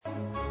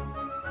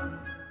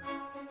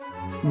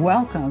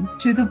Welcome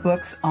to the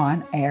Books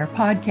on Air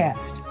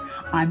podcast.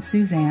 I'm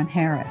Suzanne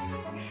Harris,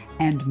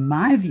 and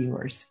my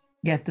viewers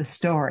get the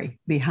story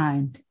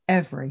behind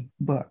every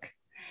book.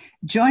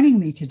 Joining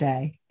me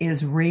today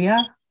is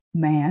Ria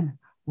Mann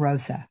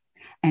Rosa,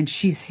 and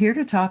she's here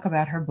to talk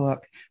about her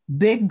book,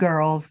 Big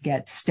Girls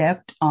Get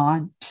Stepped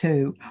On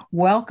Too.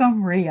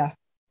 Welcome, Ria.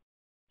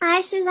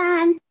 Hi,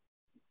 Suzanne.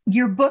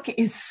 Your book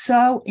is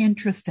so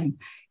interesting.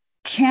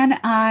 Can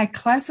I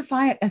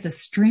classify it as a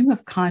stream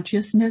of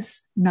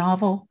consciousness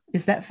novel?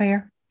 Is that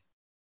fair?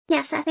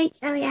 Yes, I think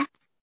so, yes.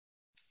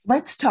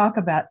 Let's talk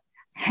about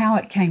how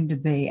it came to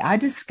be. I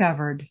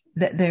discovered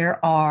that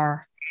there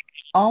are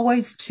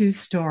always two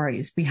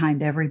stories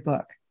behind every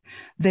book.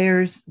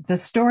 There's the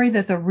story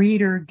that the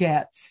reader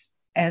gets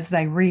as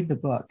they read the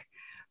book,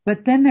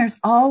 but then there's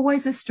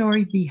always a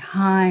story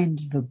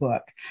behind the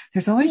book.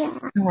 There's always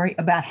a story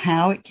about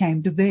how it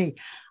came to be.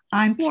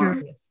 I'm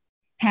curious.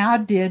 How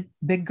did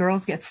Big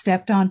Girls Get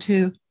Stepped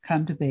Onto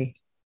come to be?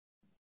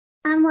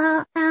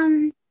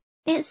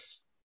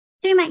 It's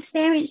through my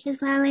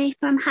experiences really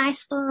from high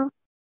school,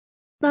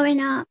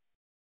 growing up,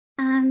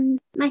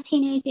 my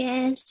teenage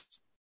years.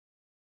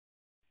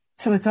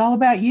 So it's all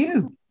about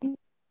you.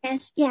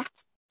 Yes,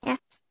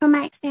 from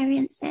my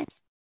experiences.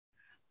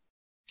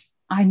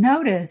 I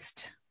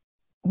noticed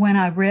when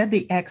I read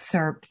the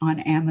excerpt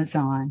on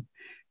Amazon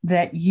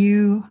that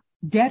you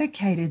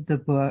dedicated the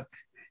book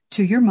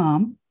to your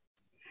mom.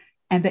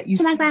 And that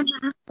my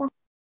grandma.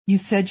 You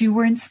said you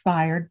were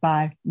inspired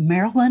by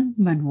Marilyn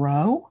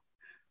Monroe?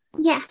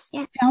 Yes.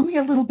 Tell me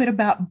a little bit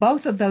about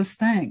both of those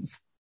things.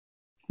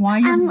 Why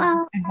your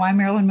mom and why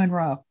Marilyn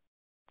Monroe?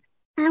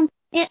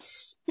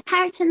 It's the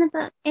character in the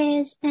book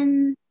is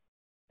in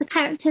the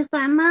character's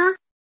grandma,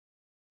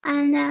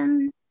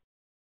 and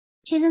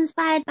she's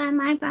inspired by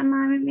my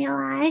grandma in real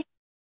life.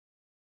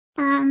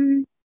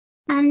 And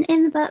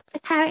in the book,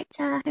 the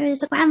character who is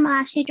the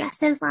grandma, she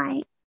dresses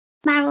like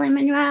Marilyn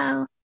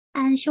Monroe.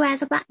 And she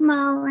wears a black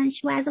mole and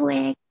she wears a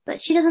wig, but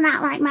she doesn't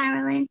act like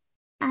Marilyn.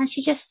 And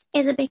she just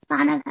is a big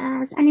fan of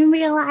hers. And in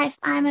real life,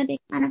 I'm a big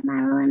fan of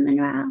Marilyn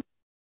Monroe.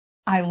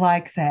 I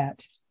like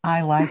that.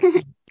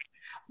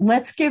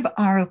 Let's give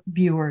our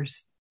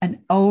viewers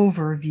an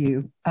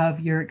overview of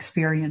your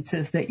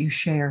experiences that you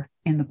share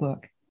in the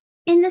book.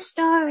 In the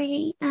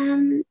story,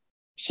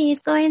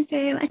 she's going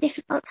through a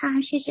difficult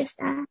time. She's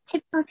just a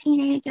typical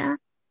teenager.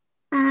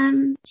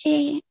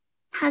 She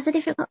has a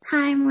difficult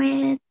time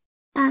with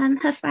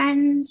her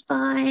friends,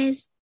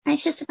 boys, and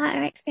it's just about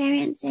her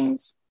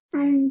experiences.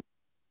 And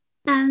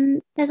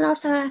there's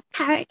also a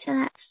character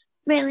that's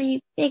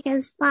really big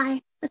as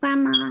life, the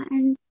grandma,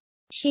 and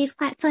she's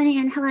quite funny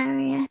and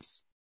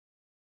hilarious.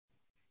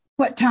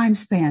 What time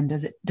span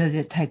does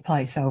it take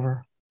place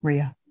over,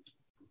 Ria?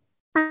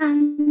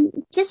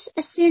 Just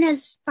as soon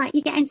as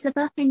you get into the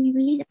book and you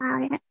read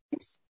about it,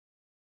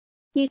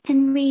 you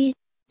can read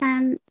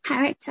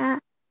character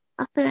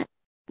of the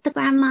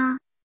grandma.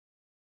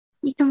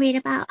 You can read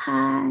about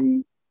her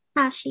and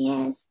how she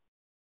is.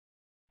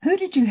 Who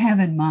did you have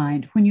in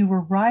mind when you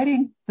were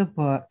writing the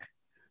book?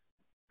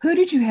 Who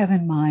did you have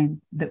in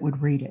mind that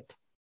would read it?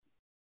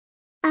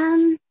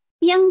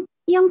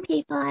 Young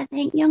people, I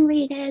think, young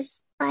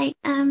readers. At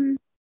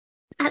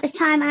the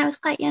time, I was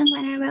quite young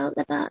when I wrote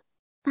the book.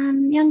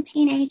 Young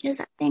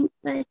teenagers, I think,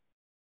 would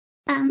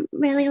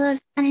really love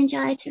and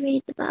enjoy to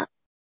read the book.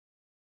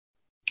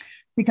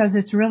 Because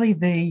it's really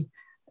the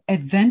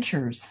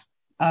adventures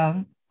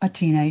of a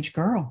teenage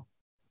girl.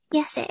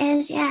 Yes, it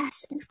is.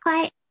 Yes, it's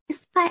quite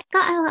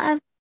got a lot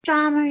of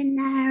drama in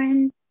there,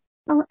 and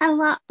a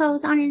lot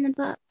goes on in the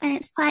book, and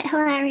it's quite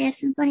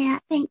hilarious and funny. I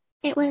think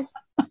it was.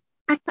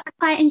 I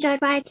quite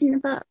enjoyed writing the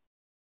book.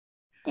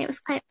 It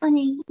was quite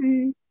funny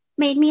and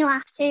made me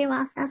laugh too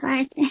whilst I was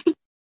writing.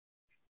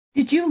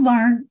 Did you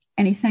learn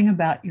anything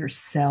about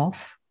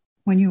yourself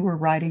when you were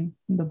writing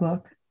the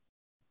book?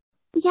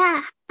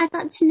 Yeah, I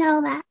got to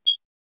know that,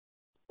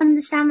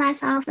 understand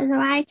myself as a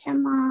writer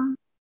more.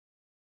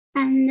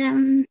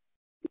 And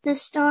the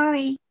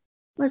story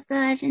was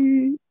good,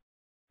 and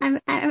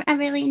I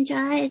really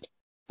enjoyed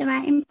the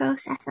writing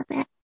process of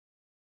it.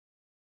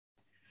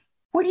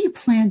 What do you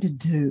plan to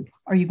do?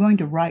 Are you going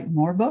to write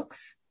more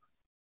books?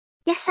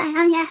 Yes, I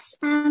am, yes.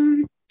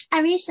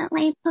 I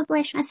recently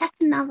published my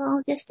second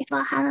novel just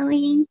before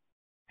Halloween.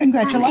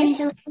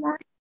 Congratulations.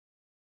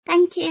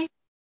 Thank you.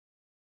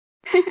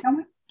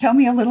 Tell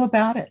me a little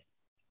about it.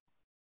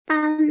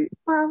 The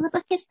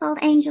book is called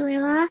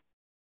Angelula.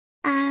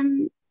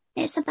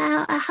 It's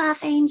about a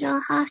half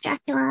angel, half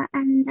Dracula,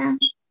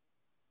 and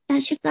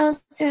she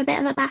goes through a bit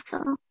of a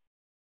battle.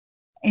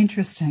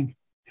 Interesting.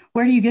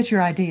 Where do you get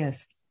your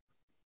ideas?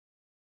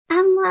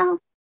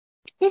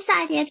 This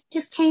idea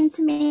just came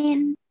to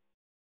me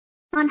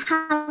on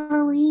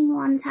Halloween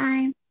one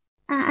time.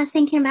 I was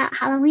thinking about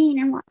Halloween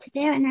and what to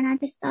do, and then I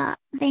just thought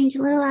of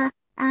Angelula,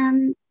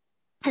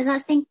 because I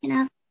was thinking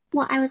of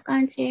what I was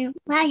going to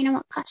wear,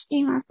 what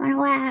costume I was going to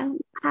wear,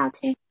 how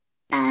to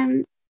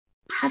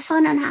have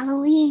fun on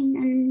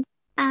Halloween,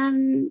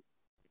 and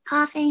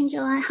half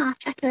angel and half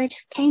Dracula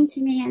just came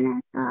to me, and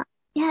I thought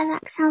yeah,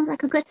 that sounds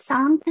like a good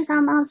song because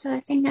I'm also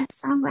a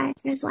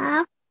singer-songwriter as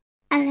well.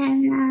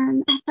 And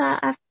then I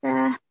thought of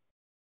the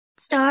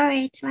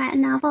story to write a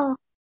novel.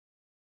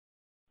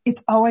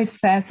 It's always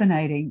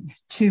fascinating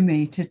to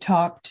me to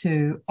talk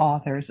to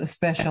authors,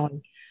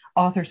 especially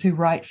authors who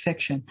write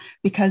fiction,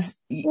 because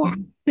Yeah,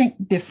 you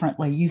think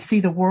differently. You see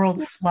the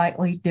world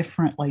slightly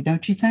differently,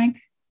 don't you think?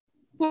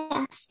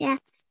 yes,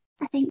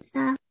 I think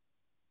so.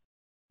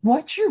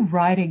 What's your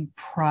writing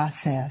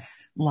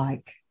process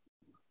like,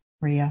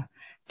 Rhea?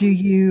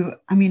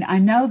 I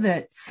know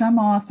that some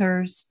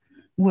authors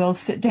will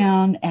sit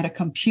down at a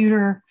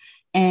computer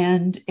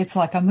and it's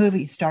like a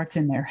movie starts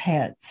in their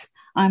heads.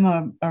 I'm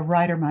a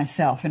writer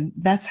myself, and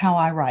that's how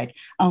I write.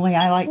 Only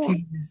I like Yeah, to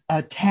use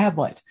a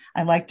tablet.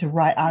 I like to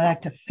write, I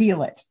like to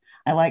feel it.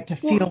 I like to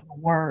yeah, feel the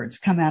words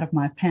come out of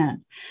my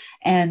pen.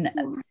 And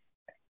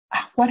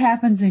yeah. what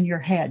happens in your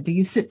head? Do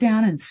you sit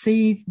down and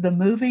see the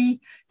movie?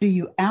 Do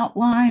you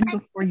outline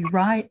before you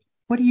write?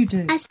 What do you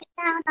do? I sit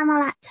down on my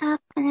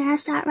laptop and then I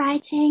start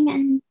writing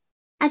and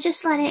I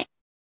just let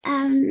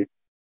it,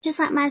 just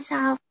let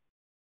myself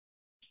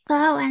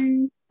go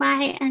and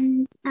write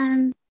and,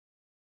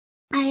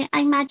 I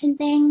imagine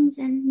things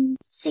and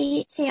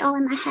see it all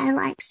in my head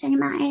like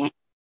cinematic.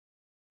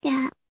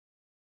 Yeah.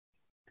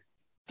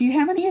 Do you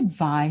have any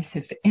advice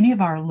if any of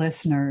our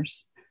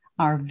listeners,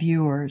 our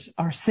viewers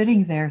are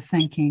sitting there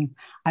thinking,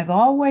 I've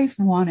always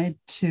wanted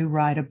to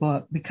write a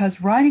book,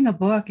 because writing a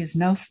book is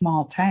no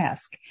small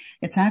task.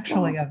 It's Yeah.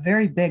 actually a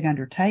very big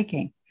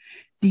undertaking.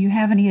 Do you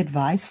have any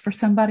advice for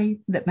somebody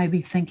that may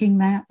be thinking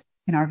that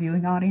in our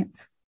viewing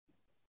audience?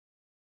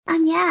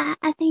 Yeah,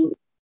 I think,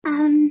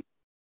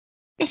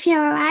 if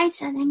you're a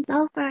writer, then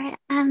go for it.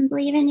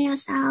 Believe in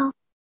yourself,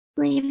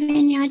 believe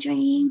in your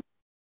dream.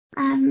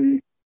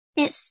 Um,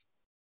 it's,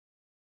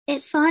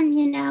 it's fun,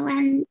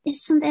 and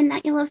it's something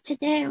that you love to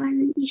do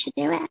and you should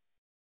do it.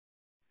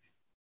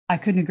 I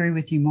couldn't agree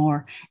with you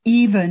more,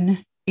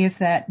 even if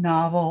that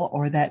novel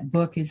or that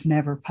book is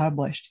never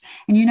published.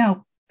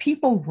 And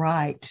people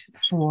write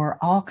for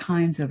all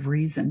kinds of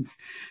reasons.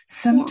 Yeah,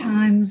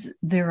 Sometimes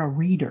they're a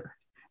reader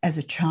as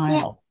a yeah,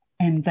 child,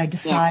 and they yeah.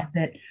 decide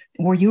that,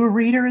 were you a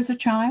reader as a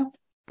child?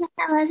 Yes,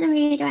 I was a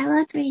reader. I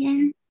loved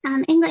reading.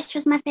 English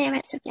was my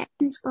favorite subject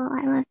in school.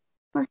 I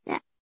loved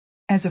it.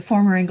 As a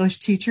former English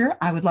teacher,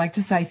 I would like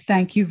to say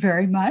thank you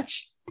very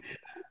much.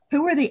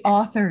 Who were the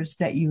authors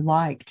that you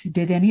liked?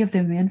 Did any of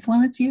them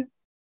influence you?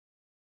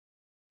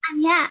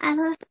 Yeah, I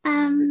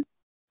loved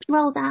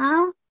Roald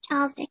Dahl,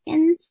 Charles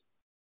Dickens.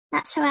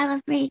 That's who I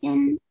loved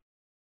reading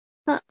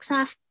books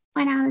of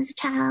when I was a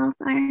child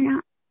growing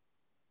up.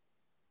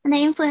 And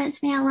they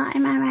influenced me a lot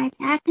in my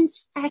writing.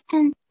 I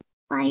can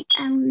like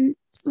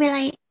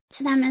relate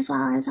to them as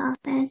well as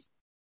authors,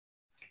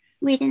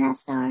 reading their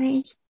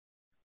stories.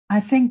 I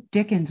think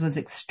Dickens was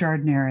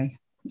extraordinary.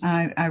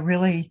 I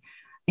really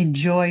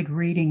enjoyed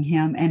reading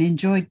him and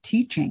enjoyed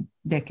teaching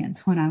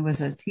Dickens when I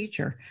was a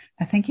teacher.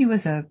 I think he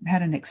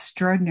had an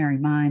extraordinary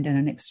mind and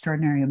an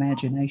extraordinary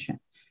imagination.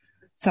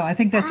 So I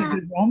think that's a Ah,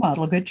 good role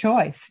model, a good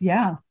choice.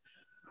 Yeah.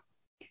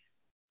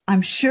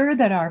 I'm sure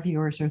that our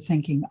viewers are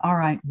thinking, all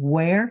right,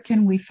 where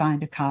can we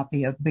find a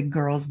copy of Big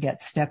Girls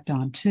Get Stepped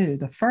On To?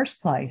 The first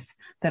place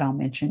that I'll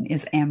mention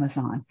is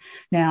Amazon.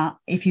 Now,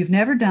 if you've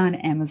never done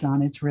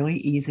Amazon, it's really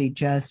easy.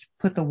 Just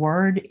put the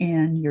word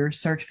in your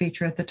search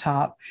feature at the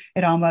top.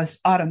 It almost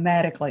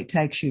automatically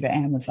takes you to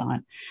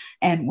Amazon.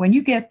 And when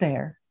you get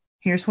there,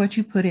 here's what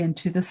you put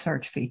into the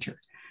search feature.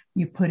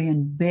 You put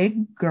in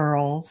Big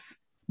Girls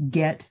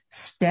Get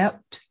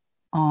Stepped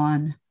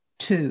On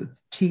To,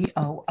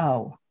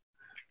 TOO,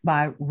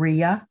 by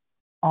Ria,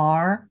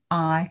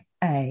 RIA,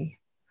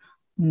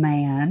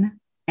 Mann,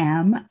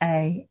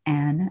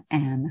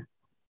 MANN,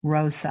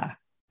 Rosa,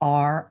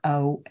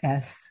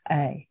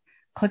 ROSA.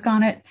 Click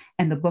on it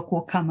and the book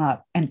will come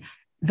up. And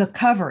the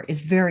cover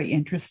is very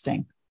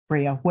interesting.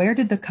 Ria, where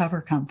did the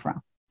cover come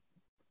from?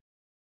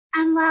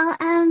 well,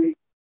 I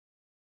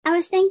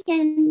was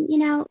thinking,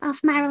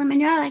 of Marilyn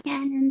Monroe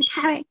again and the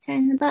character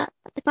in the book,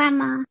 the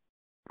grandma.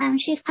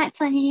 She's quite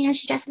funny,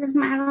 she dresses as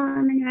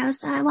Marilyn Monroe,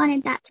 so I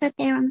wanted that to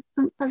appear on the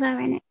front cover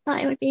and I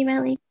thought it would be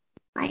really,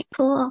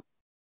 cool.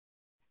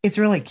 It's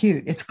really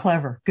cute. It's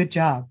clever. Good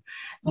job.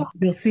 Yeah.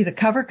 You'll see the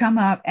cover come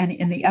up, and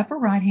in the upper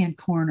right-hand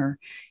corner,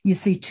 you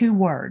see two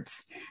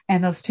words,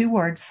 and those two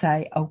words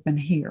say open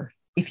here.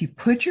 If you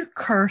put your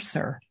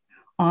cursor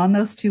on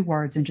those two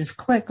words and just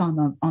click on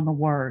the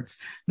words,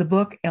 the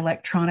book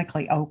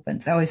electronically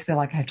opens. I always feel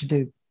like I have to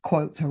do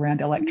quotes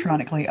around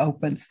electronically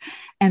opens.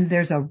 And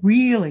there's a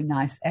really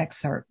nice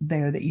excerpt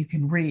there that you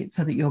can read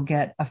so that you'll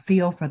get a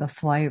feel for the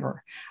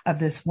flavor of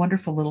this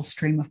wonderful little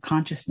stream of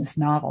consciousness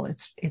novel.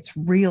 It's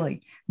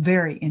really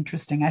very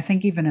interesting. I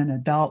think even an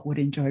adult would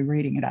enjoy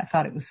reading it. I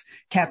thought it was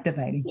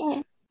captivating.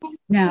 Yeah.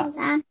 Now,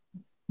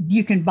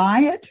 you can buy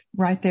it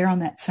right there on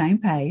that same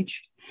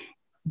page,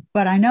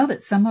 but I know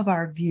that some of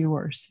our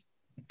viewers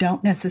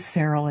don't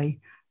necessarily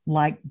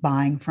like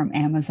buying from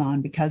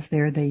Amazon because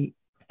they're the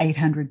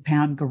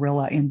 800-pound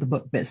gorilla in the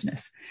book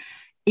business.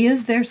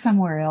 Is there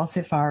somewhere else,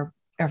 if our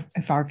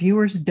if our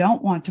viewers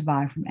don't want to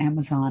buy from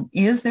Amazon,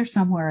 is there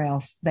somewhere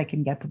else they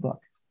can get the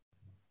book?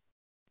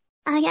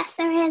 Yes,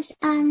 there is.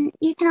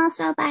 You can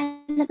also buy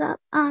the book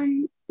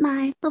on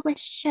my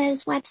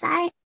publisher's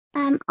website,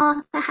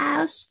 Author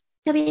House,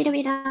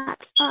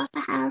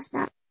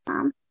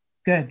 www.authorhouse.com.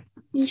 Good.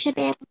 You should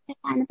be able to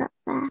find the book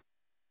there.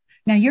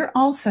 Now, you're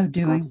also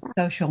doing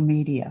social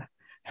media.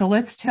 So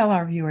let's tell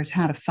our viewers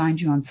how to find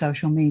you on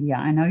social media.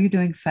 I know you're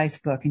doing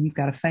Facebook and you've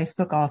got a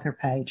Facebook author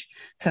page.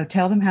 So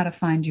tell them how to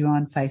find you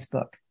on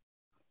Facebook.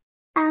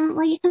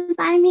 Well, you can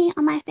find me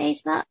on my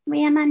Facebook,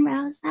 Ria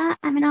Manrosa.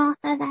 I'm an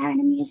author there and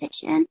a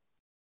musician.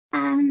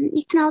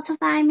 You can also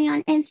find me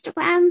on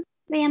Instagram,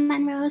 Ria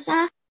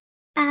Manrosa.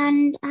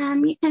 And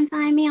you can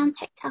find me on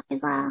TikTok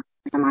as well,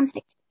 because I'm on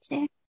TikTok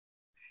too.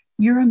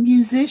 You're a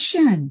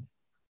musician.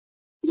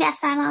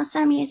 Yes, I'm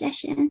also a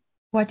musician.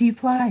 What do you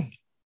play?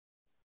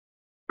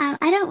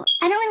 I don't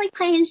really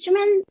play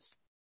instruments,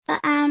 but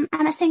I'm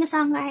a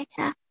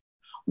singer-songwriter.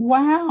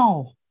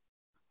 Wow.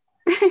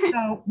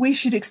 So we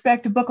should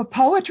expect a book of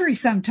poetry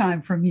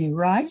sometime from you,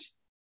 right?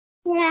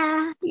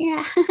 Yeah.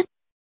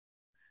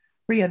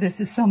 Ria, this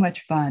is so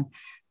much fun.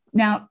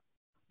 Now,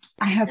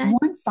 I have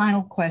one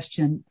final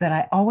question that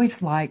I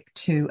always like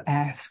to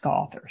ask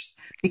authors,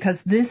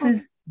 because this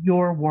is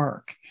your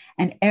work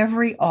and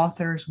every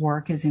author's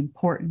work is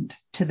important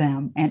to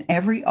them, and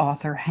every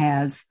author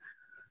has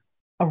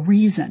a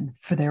reason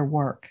for their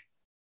work.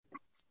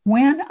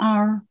 When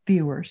our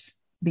viewers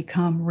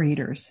become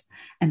readers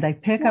and they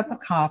pick up a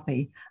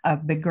copy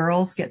of Big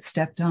Girls Get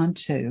Stepped On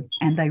Too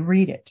and they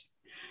read it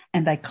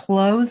and they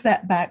close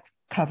that back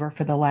cover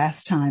for the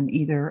last time,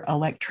 either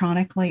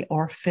electronically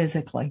or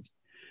physically,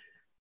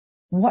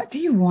 what do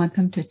you want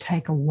them to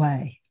take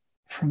away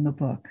from the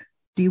book?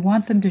 Do you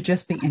want them to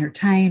just be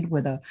entertained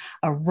with a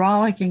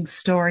rollicking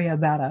story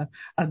about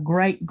a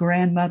great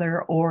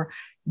grandmother, or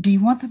do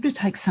you want them to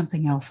take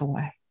something else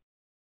away?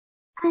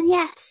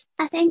 Yes,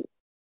 I think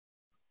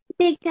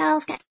big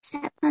girls get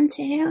stepped on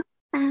too.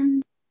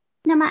 No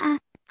matter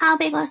how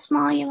big or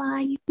small you are,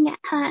 you can get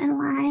hurt in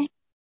life.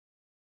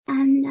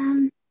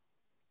 And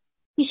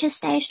you should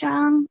stay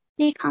strong,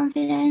 be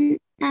confident,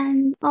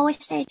 and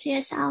always say to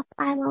yourself,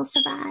 I will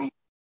survive.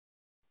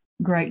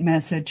 Great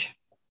message.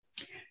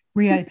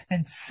 Ria, it's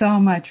been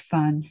so much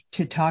fun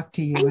to talk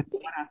to you.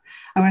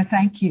 I want to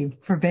thank you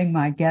for being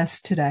my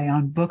guest today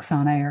on Books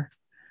on Air.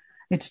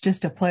 It's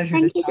just a pleasure.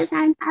 Thank you,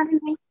 Suzanne, for having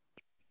me.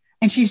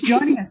 And she's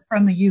joining us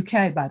from the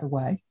UK, by the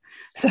way.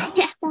 So,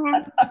 yes,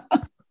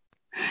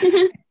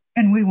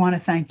 and we want to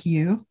thank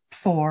you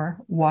for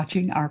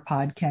watching our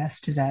podcast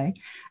today.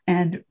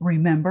 And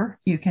remember,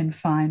 you can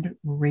find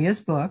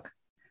Ria's book,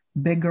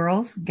 Big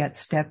Girls Get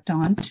Stepped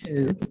On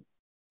Too,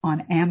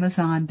 on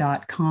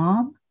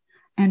Amazon.com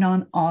and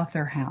on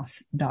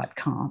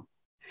authorhouse.com.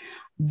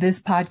 This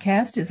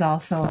podcast is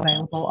also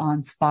available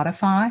on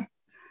Spotify,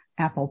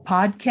 Apple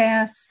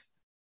Podcasts,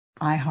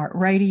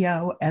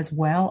 iHeartRadio, as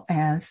well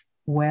as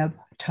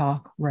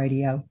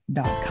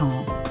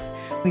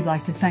webtalkradio.com. We'd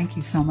like to thank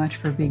you so much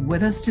for being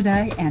with us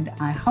today, and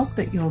I hope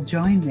that you'll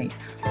join me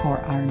for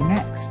our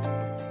next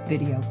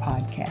video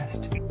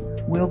podcast.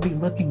 We'll be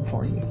looking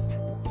for you.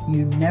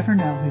 You never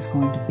know who's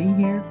going to be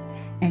here,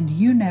 and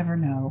you never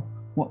know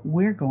what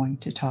we're going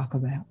to talk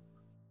about.